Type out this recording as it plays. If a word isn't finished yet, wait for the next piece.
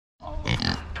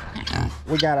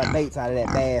we got our baits out of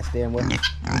that bass there, and well, you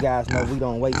guys know we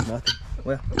don't waste nothing.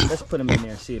 Well, let's put them in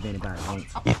there and see if anybody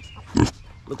wants.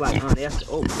 Look like Aunt Esther.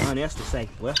 Oh, Aunt Esther say,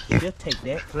 well, she'll take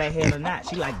that, flathead or not.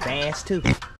 She like bass too.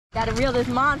 Gotta reel this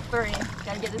monster in.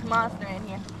 Gotta get this monster in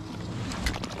here.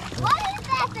 What is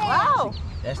that thing? Wow.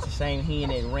 That's the same hen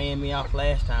that ran me off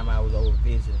last time I was over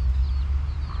visiting.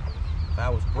 If I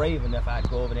was brave enough, I'd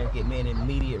go over there and get me an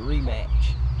immediate rematch.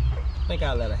 I think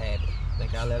I'll let her have it.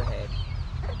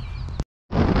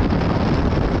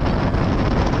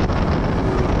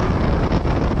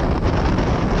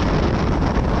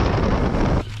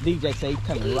 DJ say he's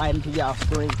coming right into y'all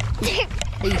screen.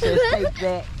 He says take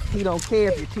that. He don't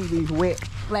care if your TV's wet,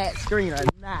 flat screen or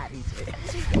not, he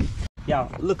said.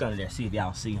 Y'all, look under there, see if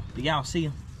y'all see him. Do y'all see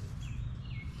him?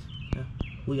 Yeah.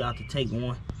 We ought to take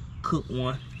one, cook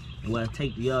one, and we'll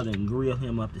take the other and grill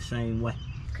him up the same way.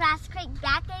 Cross Creek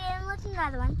back again with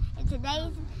another one. And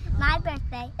today's my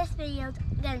birthday. This video's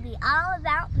gonna be all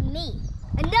about me.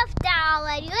 Enough doll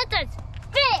lady, let's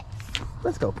fish!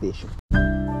 Let's go fishing.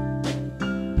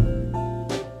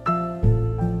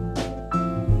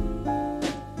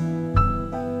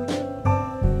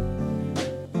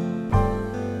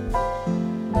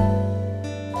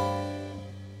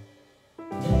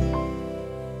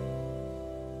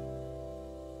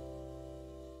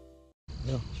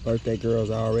 Birthday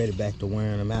girl's already back to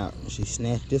wearing them out. She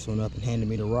snatched this one up and handed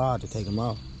me the rod to take them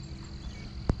off.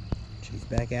 She's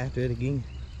back after it again.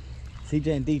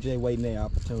 CJ and DJ waiting their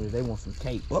opportunity. They want some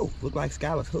cake. Whoa, look like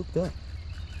Skylar's hooked up.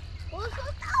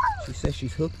 She says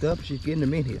she's hooked up and she's getting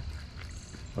them in here.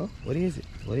 Oh, what is it?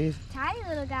 What is it? Tiny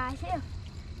little guy too.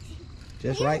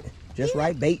 Just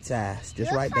right bait size.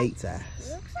 Just right bait size.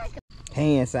 Looks like a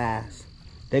hand size.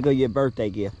 There go your birthday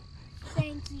gift.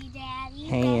 thank you, Daddy.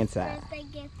 Hand Best size. birthday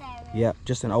gift ever. Yep,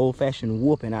 just an old-fashioned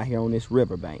whooping out here on this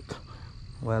riverbank.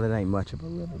 Well, it ain't much of a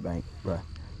riverbank, but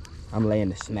I'm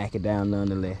laying to smack it down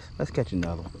nonetheless. Let's catch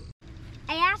another one.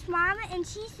 I asked Mama, and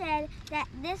she said that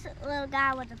this little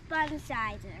guy was a fun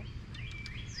sizer.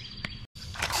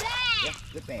 Yep,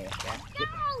 good bass, guys.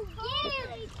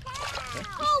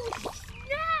 Oh,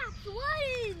 snaps! What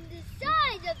is the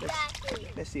size of that thing?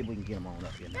 Let's see if we can get him on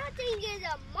up here now. That thing is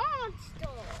a monster.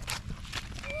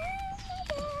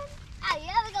 Oh, you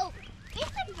ever go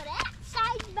fishing for that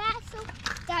size bass?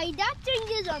 Daddy, that thing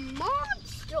is a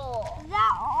monster. Is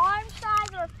that arm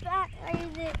size or fat, or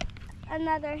is it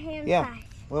another hand size?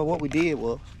 Well, what we did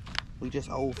was we just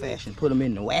old-fashioned put him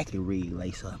in the wacky reel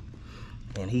lace up.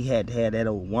 And he had to have that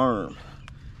old worm.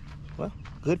 Well,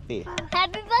 good fish.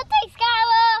 Happy birthday,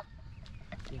 Skylar!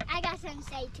 I got something to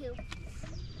say too.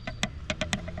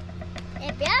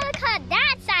 If you ever caught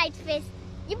that size fish,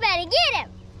 you better get him.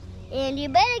 And you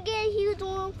better get a huge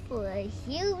one for a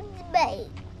huge bait.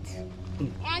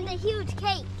 And a huge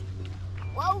cake.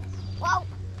 Whoa, whoa.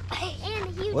 And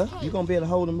a huge cake. Well, you gonna be able to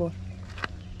hold him, boy?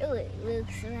 Ooh, it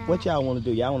looks right. What y'all want to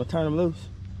do? Y'all want to turn him loose?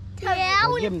 Yeah,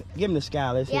 Well, give him to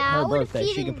Skylar. It's her birthday.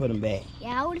 She can put him back.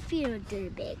 Yeah, I want to feed him to the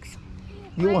pigs.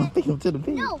 You want to feed him to the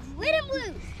pigs? No, let him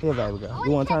loose. Here, baby, go.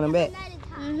 You want to turn him back?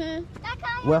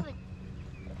 Mm-hmm. Well,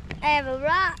 I have a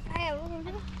rock.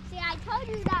 See, I told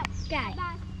you that guy.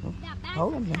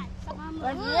 hold him now.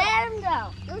 Let's let him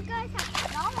go. Those guys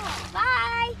have no.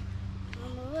 Bye.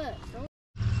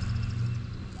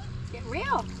 Get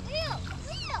real. Real.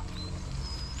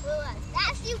 Well,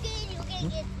 that's you can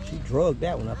get She drugged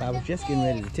that one up. I was just getting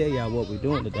ready to tell y'all what we're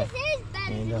doing today.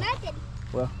 And,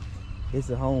 well, it's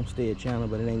a homestead channel,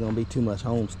 but it ain't gonna be too much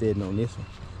homesteading on this one.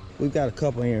 We've got a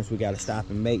couple errands we gotta stop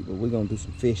and make, but we're gonna do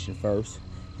some fishing first.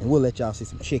 And we'll let y'all see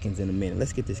some chickens in a minute.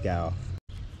 Let's get this guy off.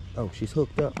 Oh, she's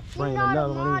hooked up. Bringing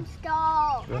another one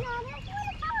in.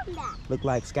 Look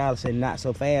like Skylar said not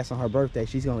so fast on her birthday.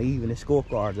 She's gonna even the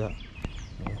scorecards up.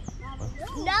 Yeah.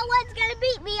 No one's gonna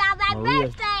beat me on my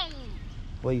birthday.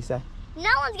 What do you say? No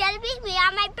one's gonna beat me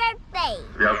on my birthday.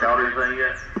 Y'all caught anything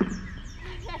yet?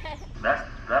 Is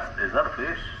that a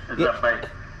fish? Is that bait?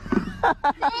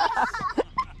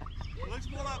 Looks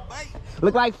more like bait.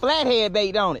 Look like flathead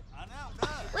bait, don't it? I know, it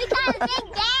does. We got a big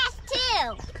bass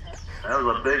too. That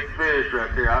was a big fish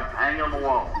right there. I'd hang on the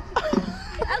wall.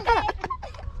 Okay.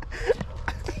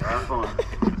 Have fun.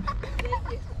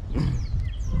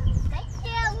 Thank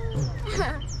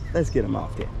you. Let's get him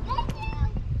off there.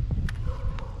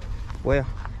 Well,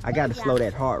 I got to slow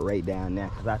that heart rate down now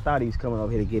because I thought he was coming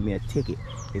over here to give me a ticket.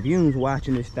 If you was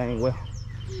watching this thing, well,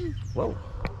 whoa.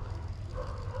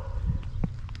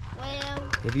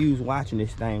 If you was watching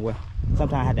this thing, well,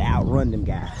 sometimes I had to outrun them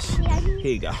guys. Here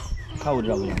you go. Hold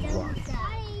it over there.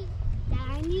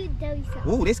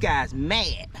 Ooh, this guy's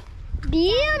mad.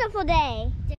 Beautiful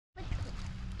day.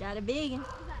 Got a big one.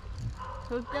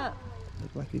 Hooked up.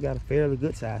 Looks like you got a fairly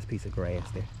good sized piece of grass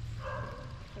there.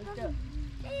 Let's go.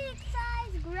 Big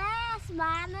size grass,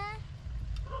 Mama.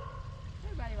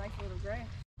 Everybody likes a little grass.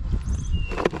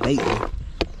 Lately,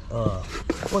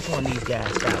 which one of these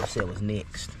guys Skylar said was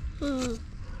next?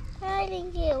 I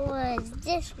think it was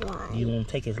this one. You gonna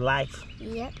take his life?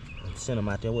 Yep. And send him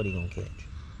out there, what he gonna catch?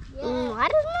 I don't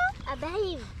know. I bet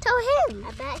he. Tell him.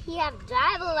 I bet he have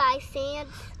driver license.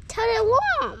 Tell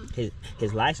him.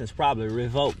 His license probably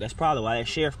revoked. That's probably why that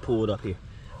sheriff pulled up here.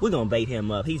 We're gonna bait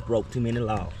him up. He's broke too many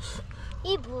laws.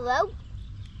 He broke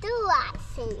the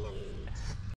license.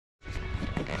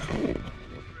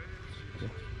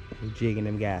 We're jigging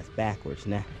them guys backwards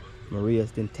now.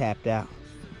 Maria's been tapped out.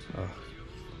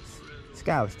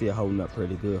 Skylar's still holding up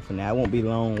pretty good for now. It won't be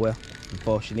long, well,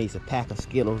 before she needs a pack of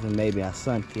Skittles and maybe a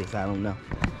sun kiss. I don't know.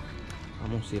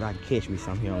 I'm gonna see if I can catch me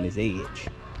some here on this edge.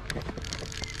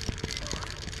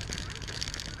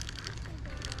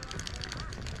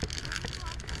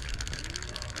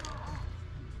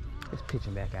 Let's pitch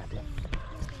him back out there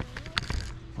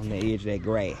on the edge of that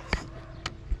grass.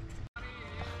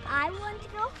 I want to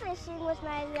go fishing with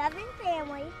my loving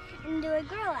family and do a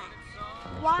grill out.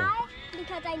 Why?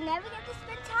 Because I never get to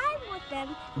spend time with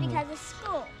them because of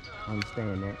school. I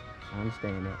understand that. I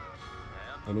understand that.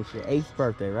 And it's your 8th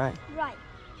birthday, right? Right.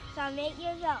 So I'm 8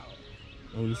 years old.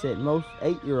 And you said most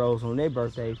 8-year-olds on their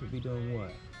birthdays should be doing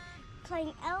what?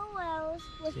 Playing LOLs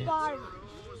with Yeah. Barbie.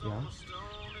 Yeah.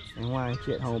 And why ain't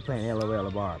you at home playing LOL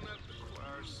or Barbie?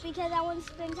 Because I want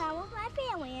to spend time with my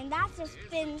family, and that's just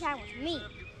spending time with me.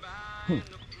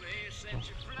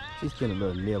 She's getting a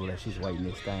little nibble as she's waiting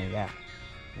this thing out.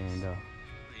 And,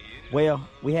 well,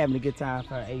 we having a good time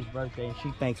for her 8th birthday, and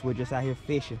she thinks we're just out here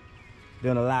fishing.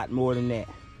 Doing a lot more than that.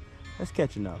 Let's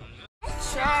catch another.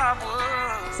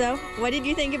 So, what did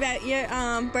you think about your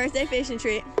birthday fishing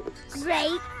trip?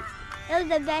 Great. It was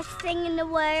the best thing in the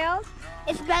world.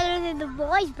 It's better than the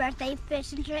boys' birthday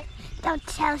fishing trip. Don't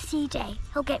tell CJ.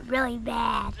 He'll get really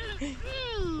mad.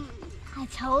 I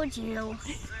told you.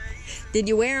 Did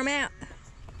you wear them out?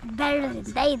 Better than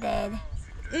they did.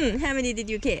 How many did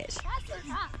you catch?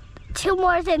 2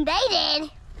 more than they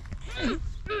did.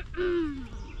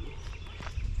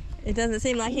 It doesn't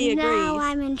seem like he agrees. Now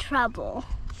I'm in trouble.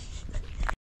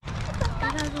 You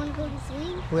guys want to go to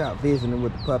sleep? We're out visiting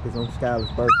with the puppies on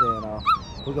Skylar's birthday and all.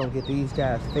 We're gonna get these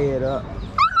guys fed up.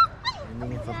 And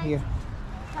then from here,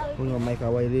 we're gonna make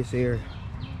our way to this area.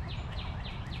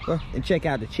 Well, and check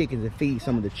out the chickens and feed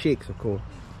some of the chicks, of course.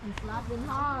 Come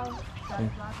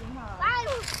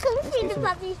feed the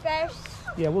puppies first.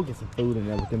 Yeah, we'll get some food in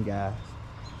there with them guys.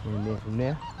 And then from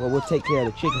there, well, we'll take care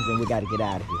of the chickens and we gotta get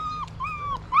out of here.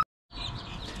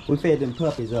 We fed them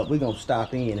puppies up. We're gonna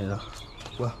stop in and,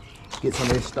 well, get some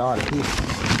of this started here.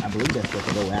 I believe that's what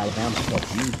the old Alabama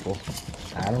stuff used for.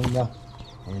 I don't know.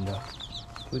 And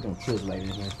we're gonna chisel in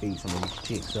here and feed some of these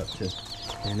chicks up too.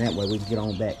 And that way we can get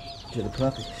on back to the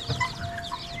puppies.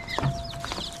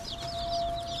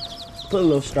 Put a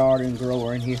little starter and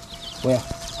grower in here. Well,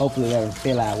 hopefully let them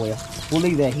fill out well. We'll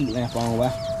leave that heat lamp on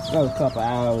another couple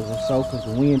hours or so because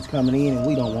the wind's coming in and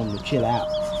we don't want them to chill out.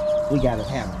 We gotta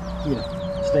have them,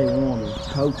 stay warm and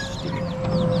toasty.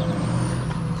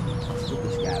 Put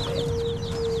this guy back.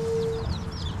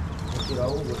 Let's get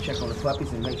over, we'll check on the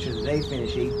puppies and make sure that they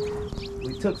finish eating.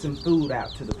 We took some food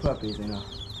out to the puppies and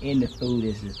in the food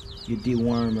is your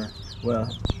dewormer, well,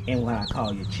 and what I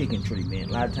call your chicken treatment.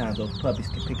 A lot of times those puppies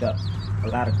can pick up a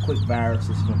lot of quick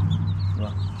viruses from,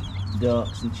 well,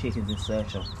 ducks and chickens and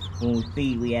such. So when we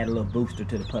feed, we add a little booster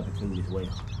to the puppy food as well.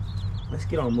 Let's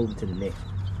get on moving to the next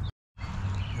one.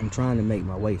 I'm trying to make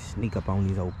my way sneak up on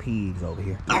these old pigs over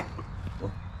here.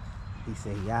 Well, he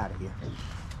said he out of here.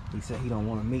 He said he don't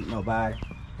want to meet nobody,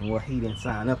 and well, he didn't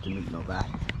sign up to meet nobody.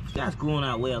 That's growing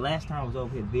out well. Last time I was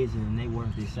over here visiting, and they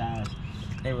weren't this size.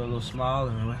 They were a little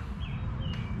smaller, and well,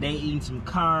 they eating some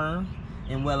corn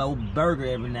and well, old burger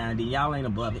every now and then. Y'all ain't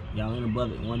above it. Y'all ain't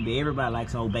above it one bit. Everybody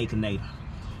likes old Baconator.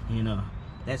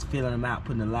 That's filling them out,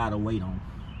 putting a lot of weight on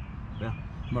them.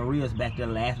 Well, Maria's back there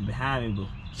laughing behind me,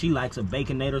 but she likes a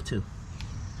Baconator too.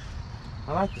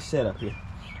 I like the setup here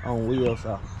on wheels.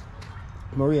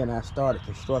 Maria and I started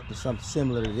constructing something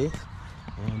similar to this,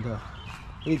 and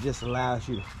it just allows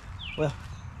you to, well,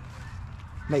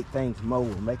 make things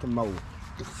mold, make them mold.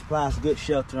 It supplies good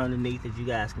shelter underneath, as you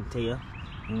guys can tell.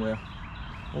 And well,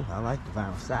 oh, I like the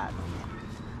vinyl siding on that.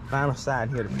 Vinyl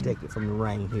siding here to protect it from the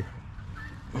rain here.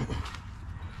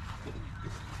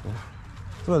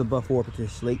 It's where the Buff Orpington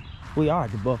sleep. We are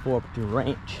at the Buff Orpington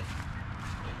Ranch.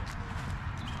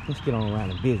 Let's get on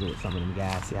around and visit with some of them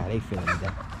guys, see how they feeling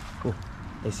today. Oh,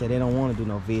 they said they don't want to do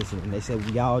no visiting. They said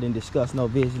y'all didn't discuss no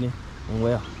visiting. And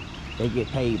well, they get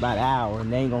paid by the hour,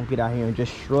 and they ain't gonna get out here and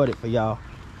just strut it for y'all.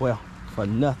 Well, for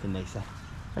nothing, they say.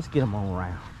 Let's get them on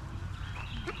around.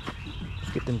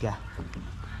 Let's get them guys.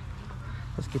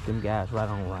 Let's get them guys right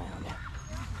on around there.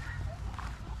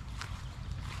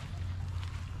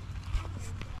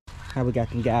 How we got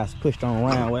them guys pushed on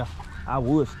around? Well, I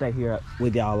would stay here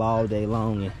with y'all all day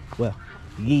long and, well,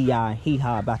 yee-yah and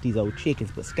hee-haw about these old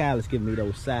chickens, but Skylar's giving me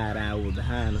those side eye over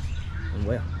behind us. And,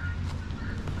 well,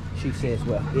 she says,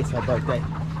 well, it's her birthday,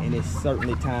 and it's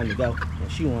certainly time to go,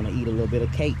 and she want to eat a little bit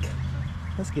of cake.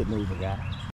 Let's get moving, guys.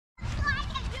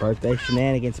 Birthday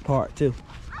shenanigans part 2.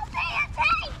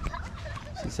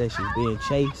 She says she's being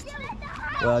chased.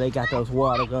 Well, they got those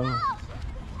water guns,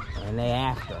 and they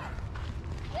after her.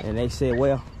 And they said,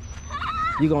 well,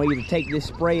 you're going to either take this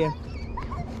sprayer.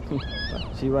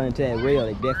 She run into that rail,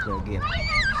 they definitely will get her.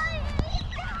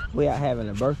 We out having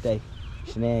a birthday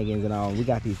shenanigans and all. We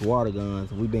got these water guns,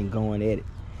 and we've been going at it.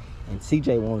 And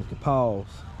CJ wanted to pause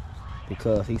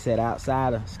because he said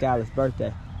outside of Skylar's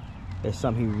birthday, there's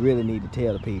something he really need to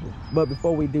tell the people. But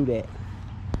before we do that,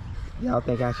 y'all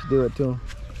think I should do it to him?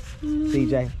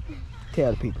 CJ,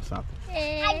 tell the people something.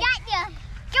 I got you.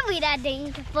 Give me that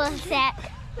thing for a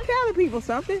sec. Tell the people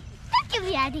something. Give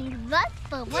me that thing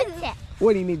for 1 sec.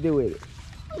 What do you need to do with it?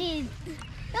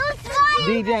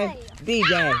 DJ.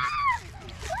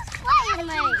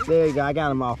 There you go, I got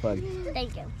them off of you.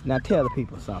 Thank you. Now tell the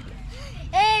people something.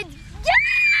 It's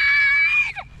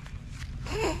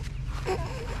good!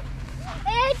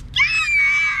 It's good!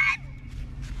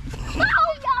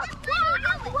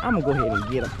 I'm gonna go ahead and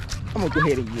get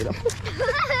him.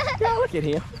 Y'all look at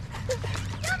him.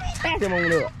 Back him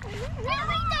on up.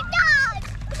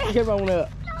 Back him on up.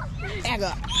 Back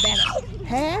up.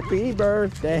 Happy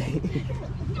birthday.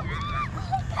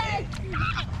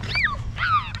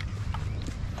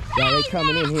 Y'all, they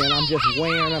coming in here and I'm just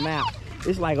wearing them out.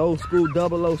 It's like old school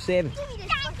 007.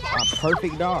 A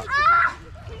perfect dark.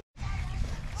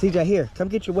 CJ, here, come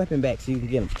get your weapon back so you can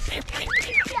get him.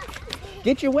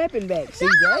 Get your weapon back,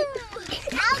 CJ.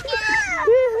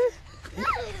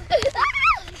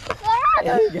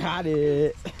 You got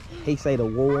it. He say the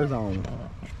war is on.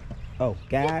 Oh,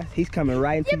 guys, he's coming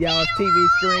right into y'all's TV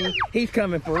screen. He's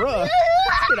coming for us.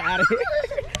 Get out of here.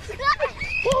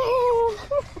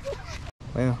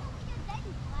 Well,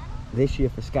 this year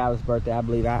for Skylar's birthday, I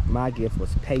believe my gift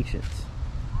was patience.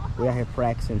 We out here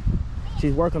practicing.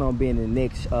 She's working on being the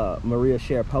next Maria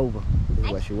Sharapova. Is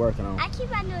what she's working on. I keep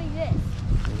on doing this.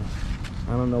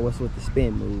 I don't know what's with the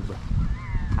spin move, but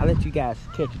I'll let you guys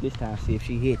catch it this time, see if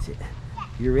she hits it.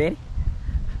 You ready?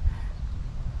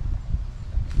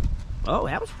 Oh,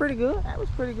 that was pretty good. I did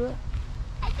it!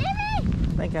 I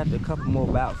think after a couple more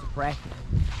bouts of practice,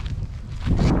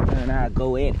 and I'll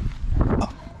go at it.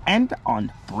 Oh, and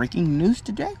on breaking news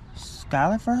today,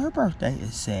 Skylar for her birthday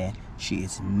is sad. She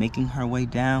is making her way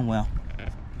down, well,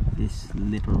 this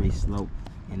slippery slope.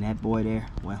 And that boy there,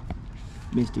 well,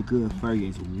 Mr. Good for You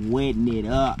is wetting it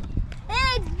up.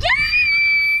 It's good!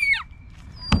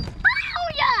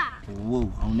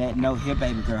 Whoa, on that note here,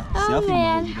 baby girl, selfie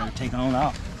mode, you better take on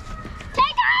off. Take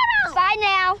on! Bye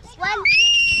now.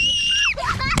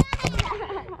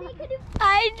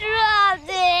 I dropped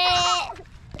it.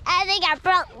 I think I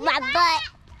broke my butt.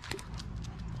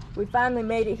 We finally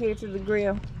made it here to the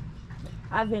grill.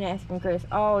 I've been asking Chris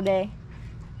all day,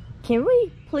 can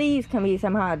we please come eat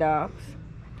some hot dogs?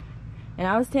 And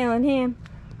I was telling him,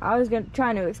 I was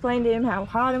trying to explain to him how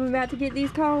hot I'm about to get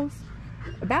these coals.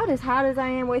 About as hot as I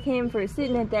am with him for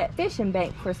sitting at that fishing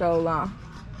bank for so long.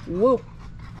 Whoop.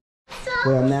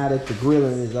 Well, now that the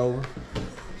grilling is over,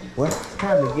 well, it's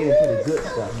time to get into the good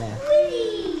stuff now.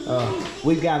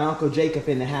 We've got Uncle Jacob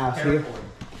in the house here,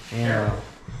 and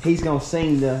he's gonna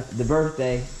sing the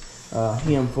birthday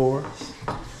hymn for us.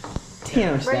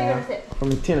 Tenor style, from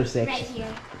the tenor section. Right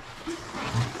here.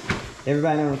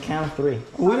 Everybody on the count of 3.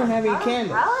 We don't have any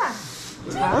candles.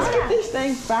 Let's get this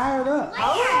thing fired up.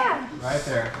 Right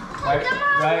there.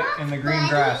 Right in the green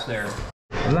grass there.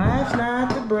 Life's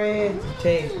not the bread to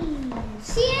take.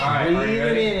 Alright, are Breathe you it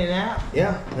ready? in and out.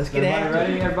 Yeah, let's get Everybody after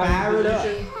ready? it. Everybody Fire in it up.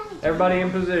 position? Everybody in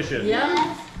position.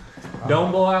 Yeah.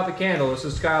 Don't blow out the candle. This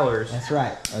is Skylar's. That's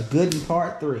right. A good in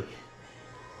part 3.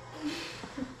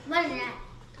 What is that?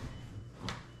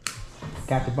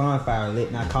 Got the bonfire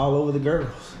lit. Now call over the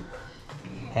girls.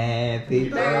 Happy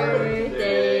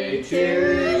Birthday to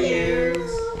you.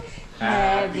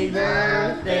 Happy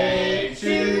birthday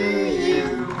to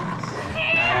you.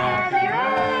 Happy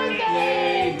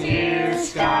birthday, dear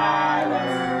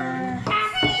Skylar.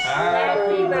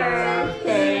 Happy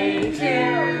birthday to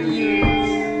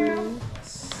you.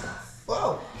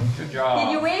 Whoa. Good job.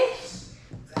 Did you wish?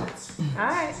 All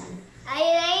right. I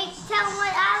ain't telling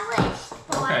what I wished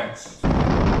for. Okay.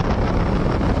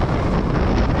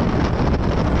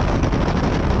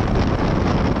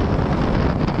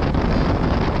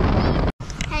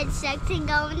 Head section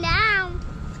going down.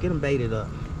 Let's get them baited up.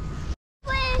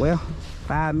 Well,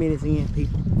 5 minutes in,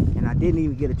 people, and I didn't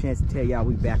even get a chance to tell y'all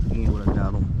we back again with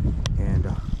another one. And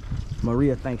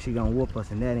Maria thinks she gonna whoop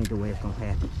us, and that ain't the way it's gonna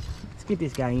happen. Let's get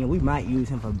this guy in. We might use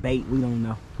him for bait. We don't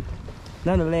know.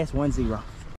 Nonetheless, 1-0.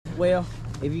 Well,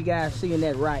 if you guys seeing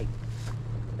that right,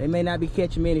 they may not be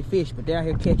catching many fish, but they're out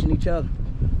here catching each other.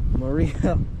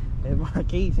 Maria and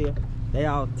Marquise here, they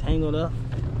all tangled up,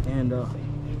 and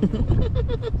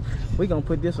we gonna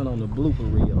put this one on the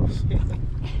blooper reels.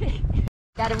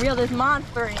 Gotta reel this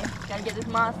monster in. Gotta get this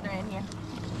monster in here.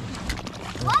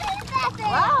 What is that thing?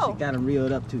 Whoa! Got him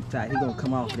reeled up too tight. He gonna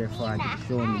come off there before I can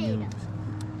show him the news.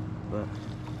 But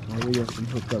Maria's been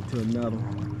hooked up to another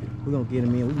one. We're gonna get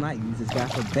him in. We might use this guy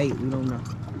for bait. We don't know.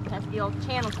 That's the old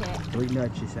channel cat. 3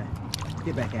 nuts, you say.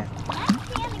 Get back at him. That's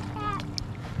the other cat.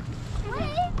 What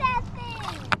is that thing?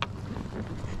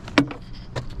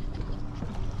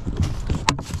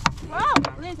 Whoa!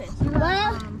 Listen.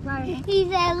 Well, he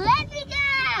said, let me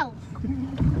go.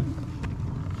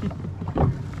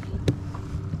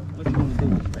 What you gonna do?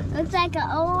 Looks like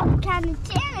an old kind of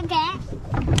channel cat.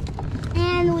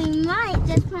 And we might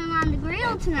just put him on the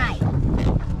grill tonight.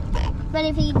 But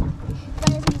if he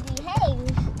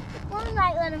behaves, we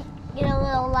might let him get a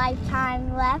little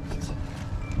lifetime left.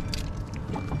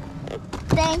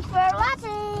 Thanks for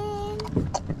watching.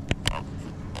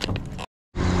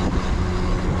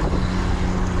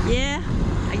 Yeah,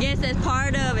 I guess that's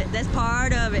part of it. That's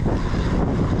part of it.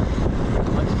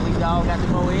 Once we all got the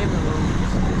more Evan rules.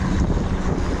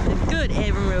 It's good,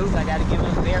 Evan Roof. I gotta give him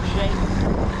a fair shake.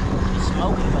 It's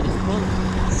smoking, but it's full.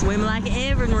 Swim like an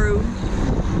Evan Roof.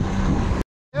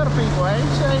 Tell the people, I ain't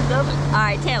ashamed of it. All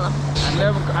right, tell them.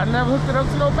 I never hooked it up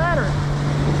to no battery,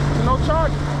 to no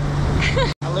charger.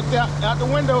 I looked out the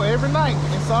window every night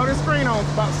and saw this screen on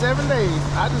for about 7 days.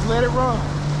 I just let it run.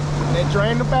 And it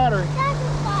drained the battery.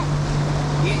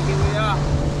 Yeah, here we are.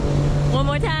 One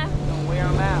more time. Gonna wear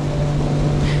them out.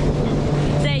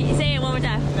 Say it one more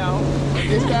time. No.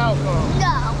 It's the outcome.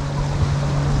 No.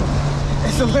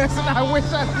 It's a lesson I wish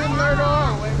I didn't learn the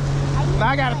hard way. Now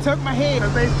I gotta tuck my head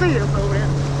because they see us over there.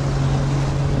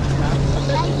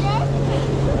 Like this?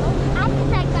 I can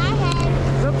take my head.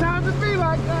 Sometimes it be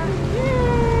like that.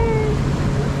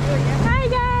 Hi,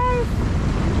 guys.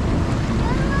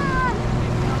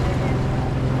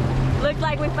 Looks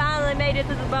like we finally made it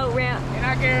to the boat ramp. And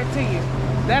I guarantee you,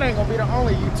 that ain't gonna be the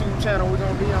only YouTube channel we're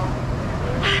gonna be on.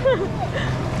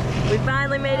 We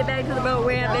finally made it back to the boat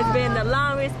ramp. It's been the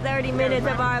longest 30 minutes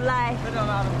of our life.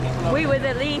 We was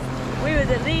at least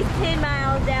 10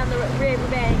 miles down the river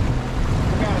bank.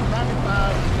 We got a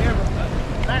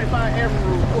 95 Evan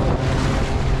rule.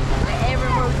 The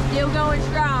Evan Roof still going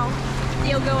strong.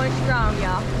 Still going strong,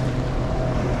 y'all.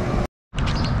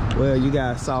 Well, you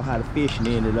guys saw how the fishing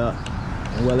ended up.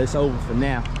 And well, it's over for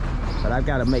now. But I've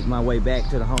got to make my way back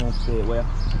to the homestead. Well,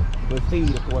 with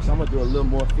feed, of course, I'm going to do a little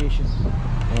more fishing.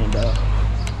 And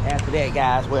after that,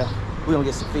 guys, well, we're going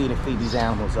to get some feed and feed these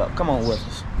animals up. Come on with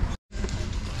us.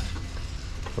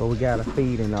 Well, we got to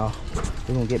feed and all.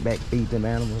 We're going to get back, feed them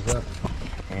animals up.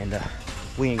 And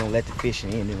we ain't going to let the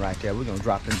fishing end right there. We're going to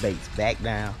drop them baits back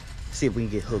down, see if we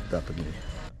can get hooked up again.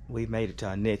 We've made it to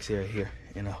our next area here.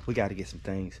 And we got to get some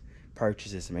things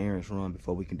purchased and some errands run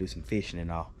before we can do some fishing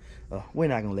and all. We're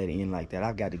not going to let it end like that.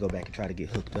 I've got to go back and try to get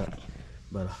hooked up.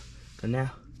 But for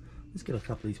now, let's get a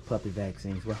couple of these puppy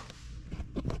vaccines. Well,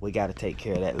 we got to take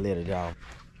care of that litter dog.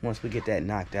 Once we get that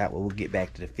knocked out, well, we'll get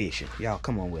back to the fishing. Y'all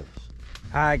come on with us.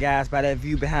 All right, guys, by that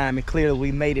view behind me, clearly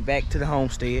we made it back to the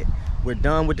homestead. We're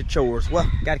done with the chores. Well,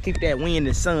 got to keep that wind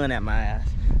and sun at my eyes.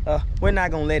 We're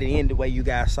not going to let it end the way you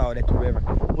guys saw it at the river.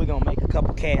 We're going to make a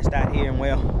couple casts out here and,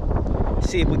 well,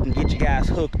 see if we can get you guys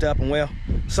hooked up and, well,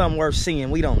 something worth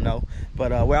seeing. We don't know.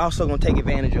 But we're also going to take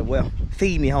advantage of, well,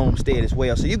 Feed Me Homestead as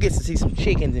well. So you get to see some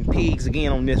chickens and pigs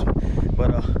again on this one.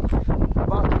 But I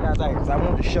brought you guys out here because I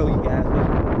wanted to show you guys.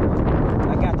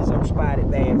 I got this old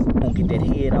spotted bass. I'm going to get that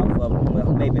head off of him.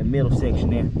 Well, maybe the middle section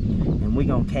there. And we're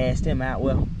going to cast him out,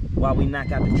 well, while we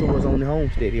knock out the chores on the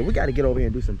homestead here. We got to get over here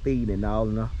and do some feeding and all.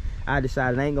 And I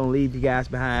decided I ain't going to leave you guys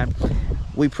behind.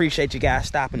 We appreciate you guys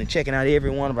stopping and checking out every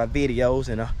one of our videos.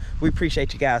 And we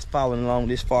appreciate you guys following along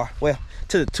this far. Well,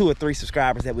 to the 2 or 3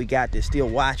 subscribers that we got that still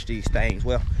watch these things.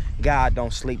 Well, God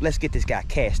don't sleep. Let's get this guy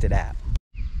casted out.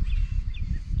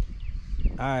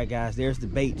 All right, guys, there's the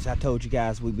baits I told you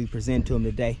guys we'd be presenting to him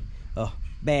today.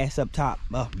 Bass up top,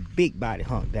 big body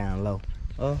hunk down low.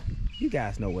 You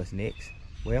guys know what's next.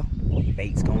 Well,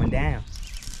 bait's going down.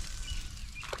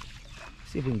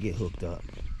 See if we can get hooked up.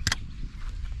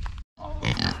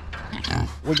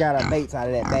 We got our baits out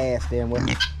of that bass there, and well,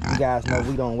 you guys know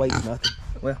we don't waste nothing.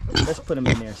 Well, let's put them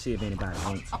in there and see if anybody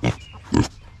wants.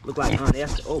 Look like Aunt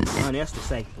Esther. Oh, Aunt Esther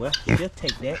say, well, she'll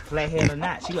take that, flathead or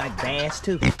not. She like bass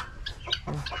too.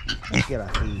 Let's get our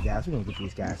feed, guys. We're gonna get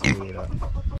these guys fed up.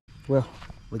 Well,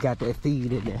 we got that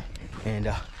feed in there,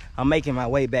 and I'm making my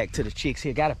way back to the chicks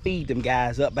here. Gotta feed them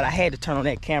guys up, but I had to turn on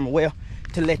that camera, well,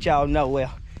 to let y'all know,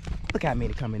 well, look how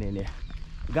many coming in there.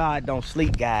 God don't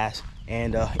sleep, guys,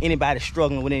 and anybody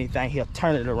struggling with anything, he'll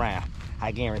turn it around.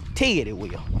 I guarantee it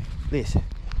will. Listen,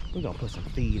 we're gonna put some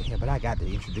feed in here, but I got to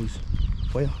introduce them.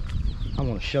 Well, I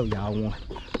want to show y'all one.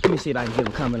 Let me see if I can get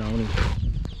them coming on in.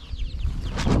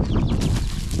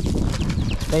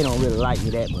 They don't really like me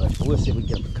that much, but we'll see if we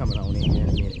get them coming on in here in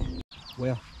a minute.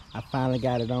 Well, I finally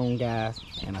got it on, guys,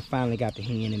 and I finally got the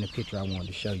hen in the picture I wanted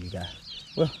to show you guys.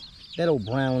 Well, that old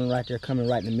brown one right there coming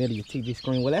right in the middle of your TV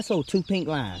screen, well, that's old 2 pink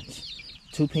lines.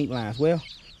 2 pink lines. Well,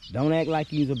 don't act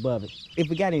like you's above it. If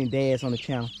we got any dads on the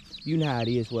channel, you know how it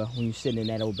is, well, when you're sitting in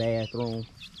that old bathroom,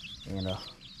 and,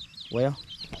 well,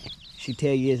 she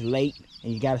tell you it's late,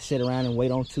 and you got to sit around and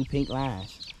wait on 2 pink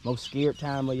lines. Most scared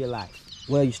time of your life.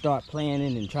 Well, you start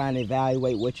planning and trying to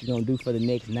evaluate what you're going to do for the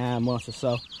next 9 months or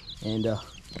so, and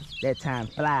that time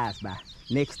flies by.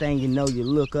 Next thing you know, you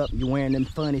look up, you're wearing them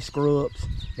funny scrubs.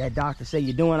 That doctor say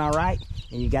you're doing all right,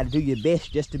 and you got to do your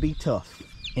best just to be tough.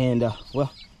 And,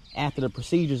 well, after the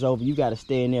procedure's over, you got to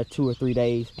stay in there 2 or 3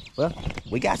 days. Well,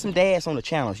 we got some dads on the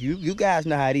channels. You guys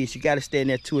know how it is. You got to stay in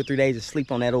there 2 or 3 days and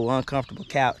sleep on that old uncomfortable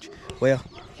couch. Well,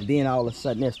 and then all of a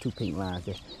sudden, there's 2 pink lines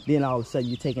there. Then all of a sudden,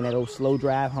 you're taking that old slow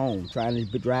drive home, trying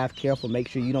to drive careful, make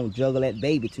sure you don't juggle that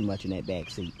baby too much in that back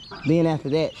seat. Then after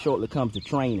that, shortly comes the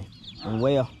training. And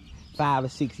well, 5 or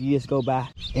 6 years go by.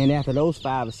 And after those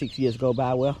 5 or 6 years go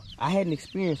by, well, I hadn't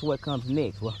experienced what comes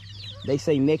next. Well, they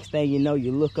say next thing you know,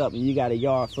 you look up and you got a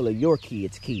yard full of your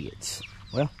kids' kids.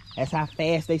 Well, that's how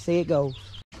fast they say it goes.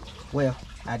 Well,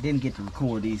 I didn't get to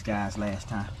record these guys last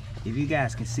time. If you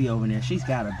guys can see over there, she's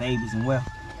got her babies, and well,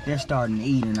 they're starting to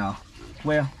eat and all.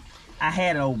 Well, I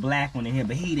had an old black one in here,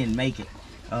 but he didn't make it.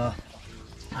 I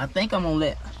think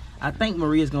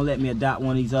Maria's gonna let me adopt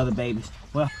one of these other babies.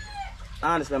 Well,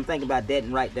 honestly, I'm thinking about that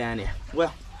and right down there.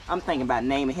 Well, I'm thinking about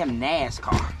naming him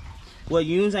NASCAR. Well,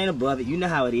 yous ain't above it. You know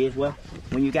how it is. Well,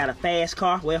 when you got a fast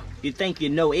car, well, you think you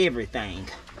know everything.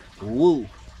 Woo.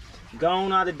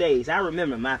 Gone are the days. I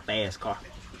remember my fast car.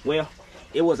 Well,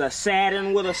 it was a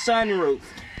Saturn with a sunroof.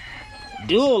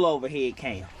 Dual overhead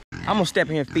cam. I'm gonna step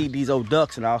in here and feed these old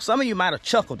ducks and all. Some of you might have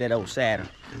chuckled at old Saturn.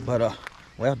 But,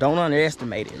 well, don't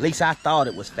underestimate it. At least I thought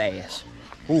it was fast.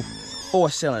 Ooh,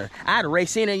 4-cylinder. I'd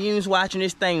race any of yous watching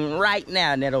this thing right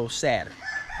now in that old Saturn.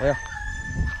 Well,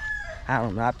 I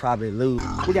don't know, I'd probably lose.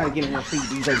 We gotta get in here and feed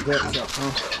these old ducks up,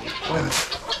 huh? Well,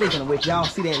 speaking of which, y'all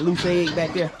see that loose egg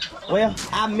back there? Well,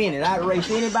 I meant it. I'd race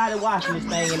anybody watching this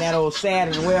thing in that old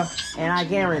Saturn, well, and I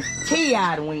guarantee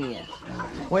I'd win.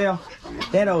 Well,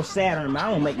 that old Saturn of mine, I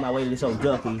won't make my way to this old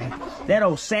duck either. That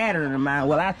old Saturn of mine,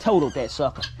 well, I totaled that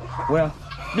sucker. Well,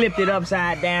 flipped it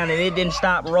upside down and it didn't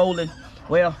stop rolling.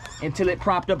 Well, until it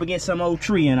propped up against some old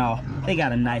tree and all. They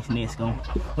got a nice nest going.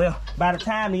 Well, by the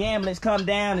time the ambulance come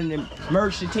down and the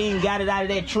emergency team got it out of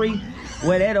that tree,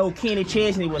 well, that old Kenny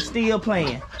Chesney was still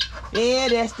playing. Yeah,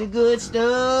 that's the good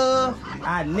stuff.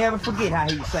 I never forget how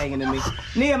he was singing to me.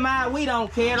 Nehemiah, we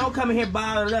don't care. Don't come in here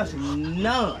bothering us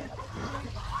none.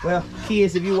 Well,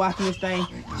 kids, if you're watching this thing,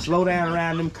 slow down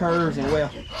around them curves and,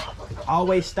 well,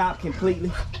 always stop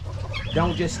completely.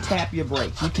 Don't just tap your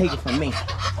brakes. You take it from me.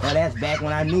 Now, that's back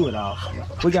when I knew it all.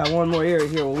 We got one more area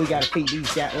here where we got to feed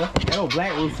these guys. Well, that old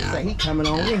black rooster say he coming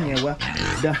on in here. Well,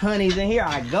 the honeys in here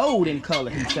are gold in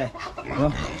color, he say.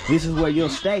 Well, this is where you'll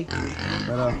stay.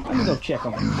 But let me go check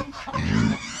on him.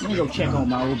 Let me go check on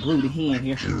my old broody hen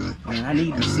here. And I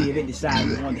need to see if it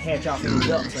decides it want to hatch off the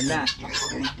ducks or not.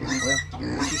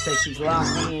 Well, she say she's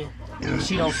locked in. And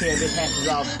she don't care if it hatches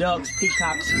off ducks,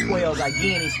 peacocks, quails, or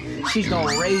guineas. She's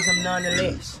gonna raise them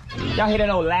nonetheless. Y'all hear that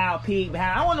old loud pig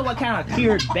behind? I wonder what kind of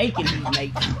cured bacon he's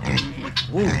making.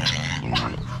 Ooh.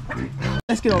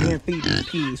 Let's get over here and feed these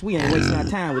pigs. We ain't wasting our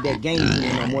time with that game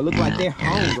no more. Look like they're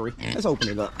hungry. Let's open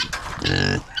it up.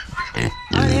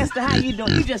 Aunt Esther, how you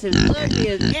doing? You just as ugly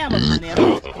as ever,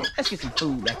 man. Let's get some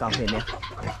food back off in there.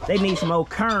 They need some old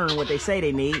kern, what they say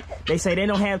they need. They say they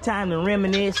don't have time to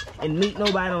reminisce and meet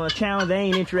nobody on a channel. They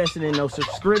ain't interested in no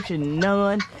subscription,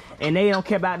 none. And they don't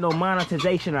care about no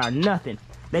monetization or nothing.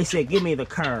 They said, give me the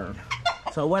kern.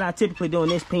 So what I typically do in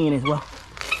this pen is, well,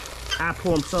 I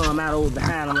pour them some out over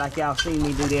behind them like y'all seen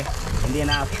me do there. And then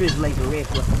I'll trislate the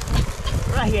rest with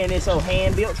them. Right here in this old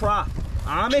hand-built trough.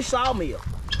 Amish sawmill.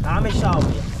 Amish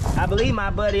sawmill. I believe my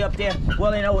buddy up there,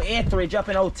 well, in old Etheridge, up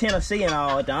in old Tennessee and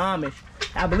all, at the Amish,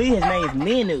 I believe his name's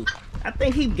Menu. I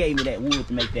think he gave me that wood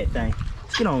to make that thing.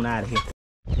 Let's get on out of here.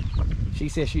 She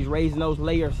says she's raising those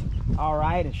layers all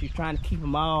right, and she's trying to keep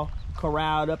them all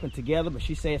corralled up and together, but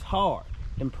she says it's hard.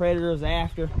 Them predators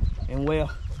after, and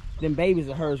well, them babies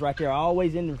of hers right there are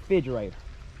always in the refrigerator.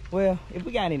 Well, if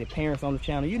we got any parents on the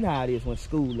channel, you know how it is when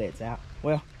school lets out.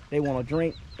 Well, they want to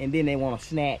drink, and then they want to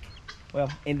snack. Well,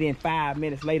 and then 5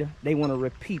 minutes later, they want to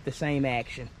repeat the same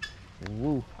action.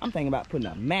 Woo, I'm thinking about putting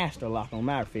a master lock on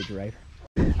my refrigerator.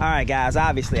 All right, guys,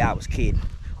 obviously I was kidding.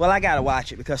 Well, I gotta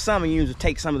watch it because some of you will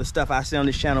take some of the stuff I say on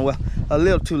this channel, well, a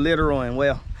little too literal, and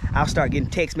well, I'll start getting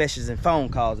text messages and phone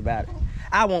calls about it.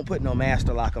 I won't put no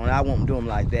master lock on it. I won't do them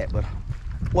like that, but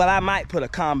well, I might put a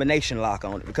combination lock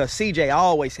on it because CJ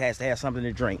always has to have something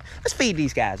to drink. Let's feed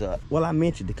these guys up. Well, I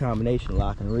mentioned the combination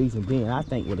lock, and the reason being, I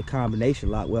think with a combination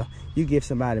lock, well, you give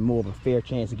somebody more of a fair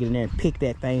chance to get in there and pick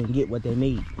that thing and get what they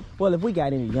need. Well, if we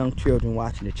got any young children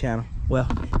watching the channel, well,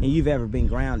 and you've ever been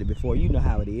grounded before, you know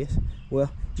how it is.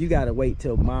 Well, you gotta wait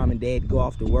till mom and dad go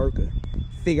off to work or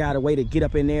figure out a way to get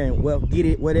up in there and, well, get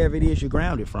it, whatever it is you're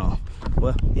grounded from.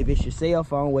 Well, if it's your cell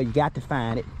phone, well, you got to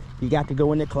find it. You got to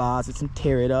go in the closets and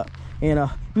tear it up, and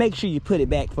make sure you put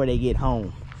it back before they get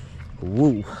home.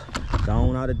 Woo,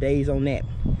 gone all the days on that.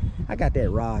 I got that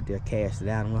rod there casted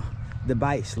out, and well, the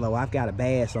bite's slow. I've got a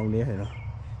bass on there, and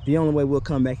the only way we'll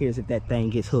come back here is if that thing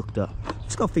gets hooked up.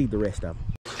 Let's go feed the rest of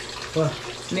them. Well,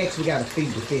 next we gotta feed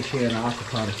the fish here in the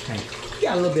aquaponics tank. We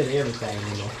got a little bit of everything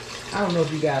in there. I don't know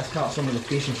if you guys caught some of the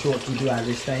fishing shorts we do out of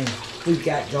this thing. We've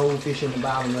got goldfish in the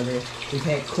bottom of it. We've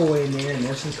had koi in there, and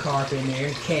there's some carp in there,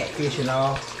 and catfish and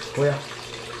all. Well,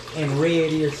 and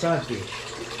red-eared sunfish,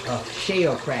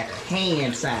 shell cracker,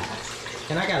 hand size.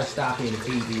 And I gotta stop in and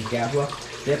feed these guys. Well,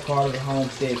 they're part of the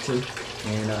homestead too,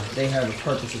 and they have a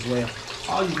purpose as well.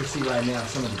 All you can see right now is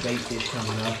some of the bait fish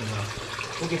coming up, and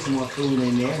we'll get some more food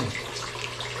in there. And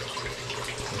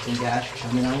some guys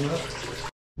coming on up.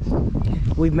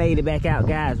 We've made it back out,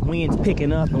 guys. Wind's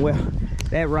picking up, and well,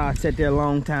 that rod sat there a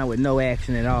long time with no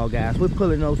action at all, guys. We're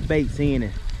pulling those baits in,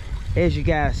 and as you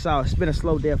guys saw, it's been a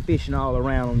slow day of fishing all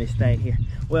around on this thing here.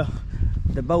 Well,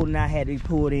 the boat and I had to be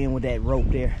pulled in with that rope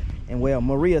there, and well,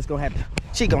 Maria's gonna have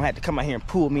to come out here and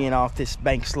pull me in off this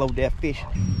bank slow day of fishing.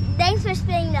 Thanks for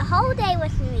spending the whole day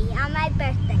with me on my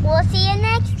birthday. We'll see you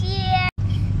next year.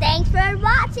 Thanks for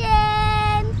watching.